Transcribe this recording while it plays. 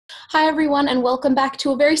Hi, everyone, and welcome back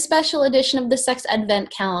to a very special edition of the Sex-Edvent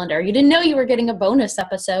Calendar. You didn't know you were getting a bonus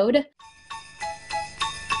episode.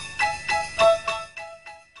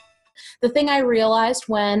 The thing I realized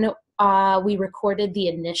when we recorded the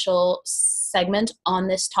initial segment on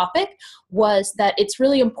this topic was that it's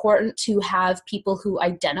really important to have people who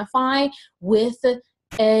identify with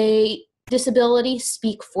a disability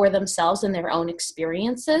speak for themselves and their own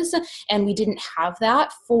experiences, and we didn't have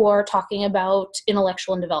that for talking about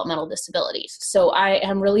intellectual and developmental disabilities. So I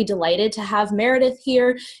am really delighted to have Meredith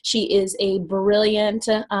here. She is a brilliant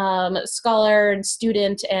scholar and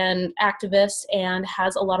student and activist and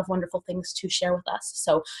has a lot of wonderful things to share with us.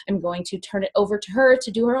 So I'm going to turn it over to her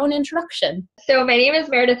to do her own introduction. So my name is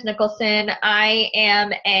Meredith Nicholson. I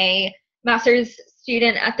am a master's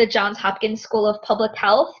student at the Johns Hopkins School of Public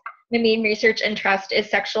Health. My main research interest is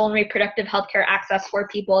sexual and reproductive healthcare access for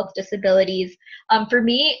people with disabilities. For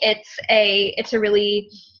me, it's a really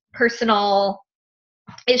personal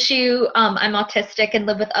issue. I'm autistic and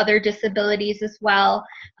live with other disabilities as well.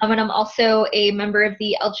 And I'm also a member of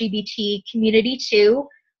the LGBT community too.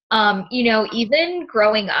 Even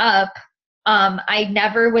growing up, I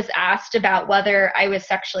never was asked about whether I was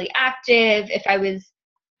sexually active, if I was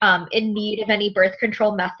in need of any birth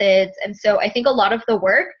control methods. And so I think a lot of the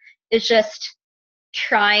work is just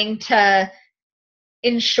trying to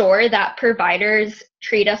ensure that providers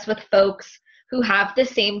treat us with folks who have the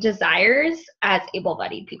same desires as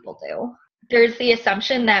able-bodied people do. There's the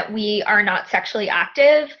assumption that we are not sexually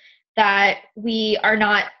active, that we are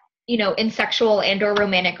not, in sexual and or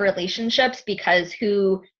romantic relationships because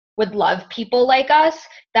who would love people like us.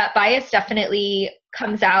 That bias definitely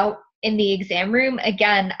comes out in the exam room.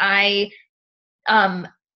 Again, I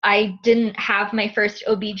didn't have my first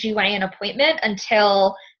OBGYN appointment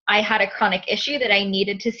until I had a chronic issue that I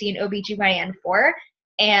needed to see an OBGYN for.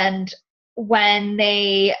 And when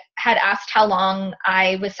they had asked how long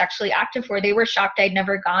I was sexually active for, they were shocked I'd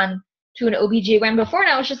never gone to an OBGYN before. And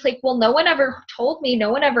I was just like, well, no one ever told me, no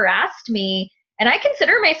one ever asked me. And I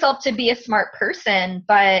consider myself to be a smart person,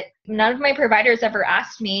 but none of my providers ever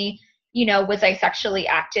asked me, was I sexually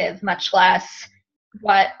active, much less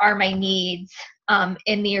what are my needs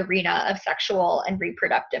in the arena of sexual and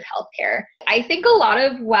reproductive health care. I think a lot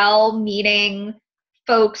of well-meaning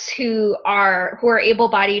folks who are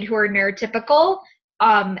able-bodied, who are neurotypical,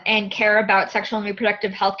 and care about sexual and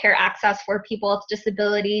reproductive health care access for people with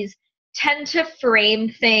disabilities tend to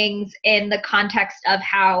frame things in the context of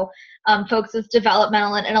how folks with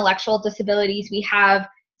developmental and intellectual disabilities, we have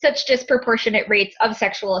such disproportionate rates of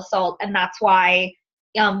sexual assault, and that's why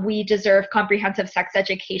we deserve comprehensive sex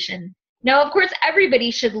education. Now, of course,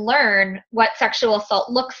 everybody should learn what sexual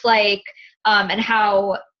assault looks like and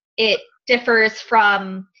how it differs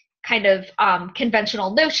from kind of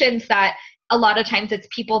conventional notions that a lot of times it's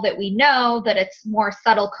people that we know, that it's more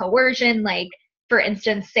subtle coercion, like, for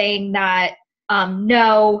instance, saying that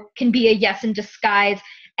no can be a yes in disguise.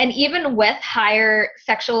 And even with higher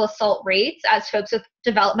sexual assault rates as folks with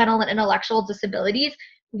developmental and intellectual disabilities,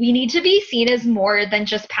 we need to be seen as more than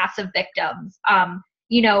just passive victims.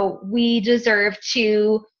 We deserve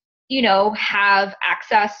to, have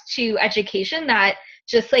access to education that,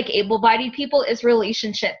 just like able-bodied people, is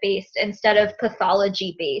relationship-based instead of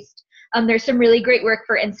pathology-based. There's some really great work,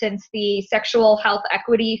 for instance, the sexual health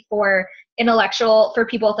equity for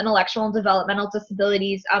people with intellectual and developmental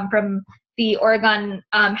disabilities from the Oregon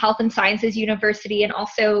Health and Sciences University, and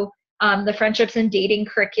also the friendships and dating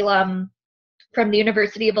curriculum from the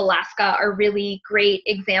University of Alaska are really great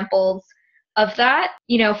examples of that.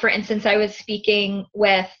 For instance, I was speaking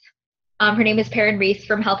with, her name is Perrin Reese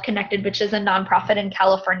from Health Connected, which is a nonprofit in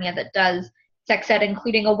California that does sex ed,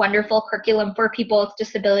 including a wonderful curriculum for people with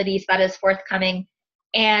disabilities that is forthcoming.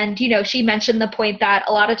 And, she mentioned the point that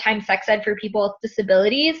a lot of times sex ed for people with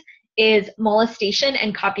disabilities is molestation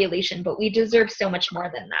and copulation, but we deserve so much more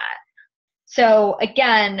than that. So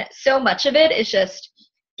again, so much of it is just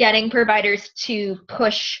getting providers to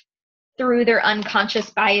push through their unconscious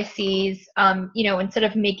biases, instead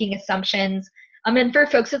of making assumptions. And for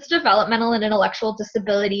folks with developmental and intellectual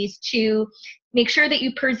disabilities, to make sure that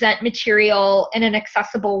you present material in an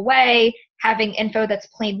accessible way, having info that's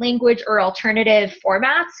plain language or alternative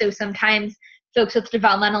formats. So sometimes folks with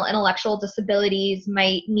developmental intellectual disabilities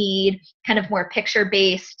might need kind of more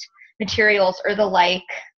picture-based materials or the like.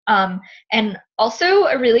 And also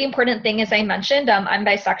a really important thing, as I mentioned, I'm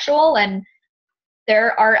bisexual, and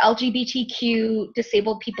there are LGBTQ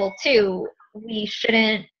disabled people too. We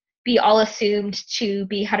shouldn't be all assumed to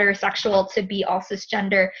be heterosexual, to be all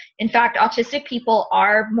cisgender. In fact, autistic people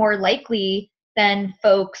are more likely than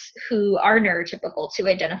folks who are neurotypical to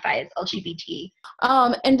identify as LGBT.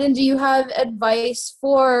 And then do you have advice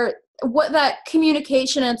for what that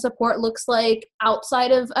communication and support looks like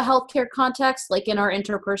outside of a healthcare context, like in our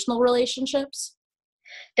interpersonal relationships?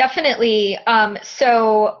 Definitely.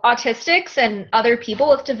 So autistics and other people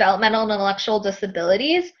with developmental and intellectual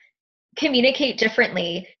disabilities communicate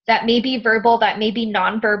differently. That may be verbal, that may be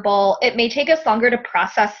nonverbal. It may take us longer to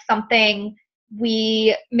process something.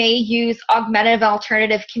 We may use augmentative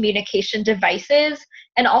alternative communication devices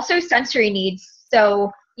and also sensory needs.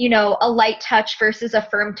 So, a light touch versus a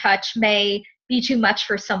firm touch may be too much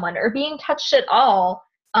for someone, or being touched at all.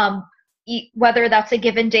 Whether that's a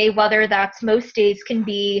given day, whether that's most days, can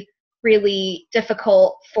be really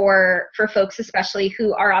difficult for folks, especially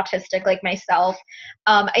who are autistic like myself.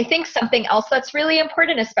 I think something else that's really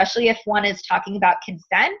important, especially if one is talking about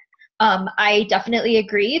consent, I definitely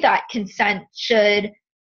agree that consent should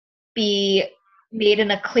be made in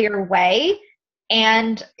a clear way.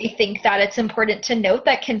 And I think that it's important to note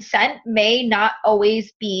that consent may not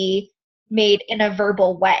always be made in a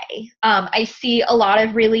verbal way. I see a lot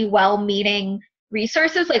of really well-meaning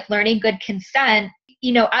resources like Learning Good Consent.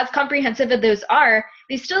 As comprehensive as those are,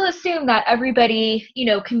 they still assume that everybody,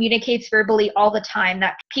 communicates verbally all the time,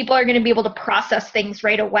 that people are going to be able to process things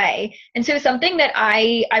right away. And so something that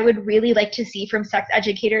I would really like to see from sex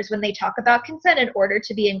educators when they talk about consent in order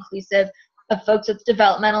to be inclusive of folks with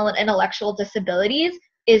developmental and intellectual disabilities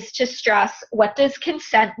is to stress, what does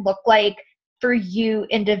consent look like for you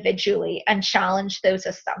individually, and challenge those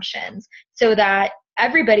assumptions so that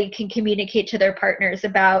everybody can communicate to their partners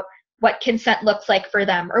about what consent looks like for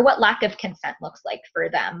them, or what lack of consent looks like for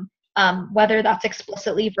them, whether that's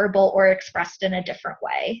explicitly verbal or expressed in a different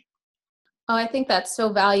way. Oh, I think that's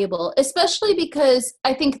so valuable, especially because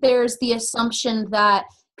I think there's the assumption that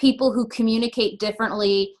people who communicate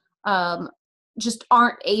differently just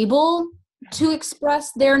aren't able to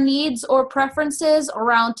express their needs or preferences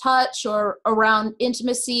around touch or around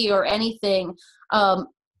intimacy or anything.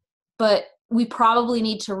 But we probably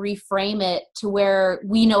need to reframe it to where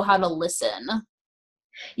we know how to listen.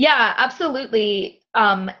 Yeah, absolutely.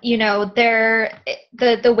 The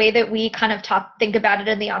way that we kind of think about it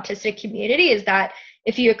in the autistic community is that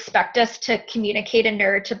if you expect us to communicate in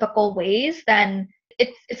neurotypical ways, then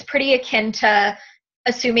it's pretty akin to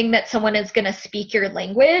assuming that someone is going to speak your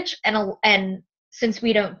language, and since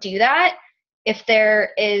we don't do that, if there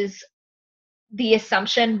is the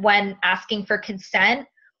assumption when asking for consent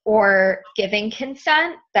or giving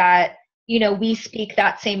consent that we speak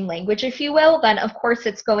that same language, if you will, then of course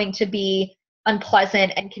it's going to be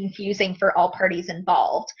unpleasant and confusing for all parties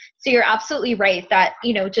involved. So you're absolutely right that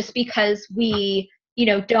just because we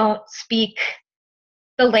don't speak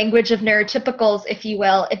the language of neurotypicals, if you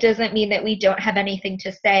will, it doesn't mean that we don't have anything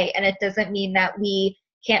to say, and it doesn't mean that we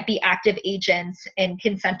can't be active agents in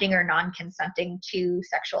consenting or non-consenting to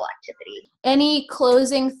sexual activity. Any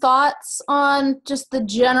closing thoughts on just the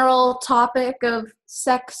general topic of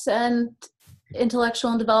sex and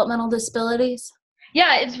intellectual and developmental disabilities?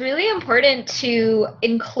 Yeah, it's really important to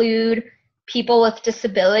include people with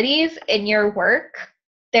disabilities in your work.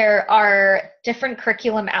 There are different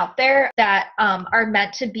curriculum out there that are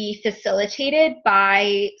meant to be facilitated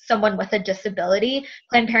by someone with a disability.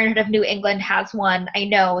 Planned Parenthood of New England has one. I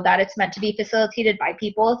know that it's meant to be facilitated by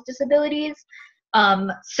people with disabilities.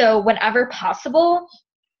 So whenever possible,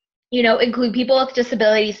 include people with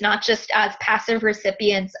disabilities not just as passive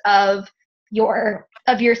recipients of your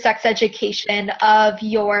sex education, of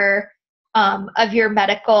your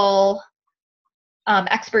medical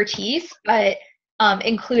expertise, but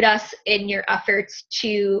include us in your efforts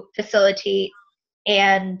to facilitate,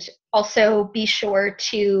 and also be sure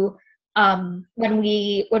to when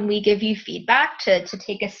we give you feedback to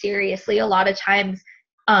take us seriously. A lot of times,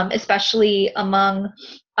 especially among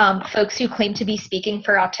folks who claim to be speaking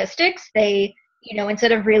for autistics, they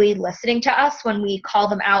instead of really listening to us when we call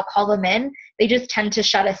them out, call them in, they just tend to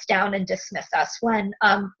shut us down and dismiss us when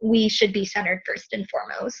we should be centered first and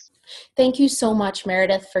foremost. Thank you so much,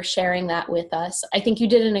 Meredith, for sharing that with us. I think you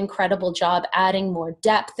did an incredible job adding more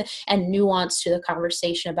depth and nuance to the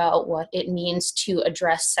conversation about what it means to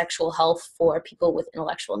address sexual health for people with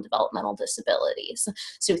intellectual and developmental disabilities.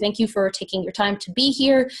 So thank you for taking your time to be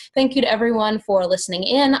here. Thank you to everyone for listening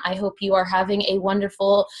in. I hope you are having a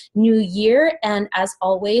wonderful new year. And as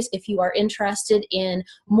always, if you are interested in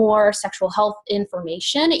more sexual health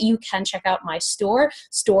information, you can check out my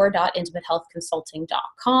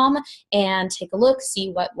store.intimatehealthconsulting.com, and take a look,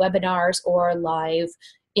 see what webinars or live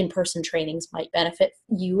in-person trainings might benefit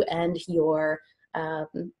you and your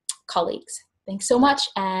colleagues. Thanks so much,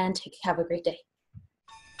 and have a great day.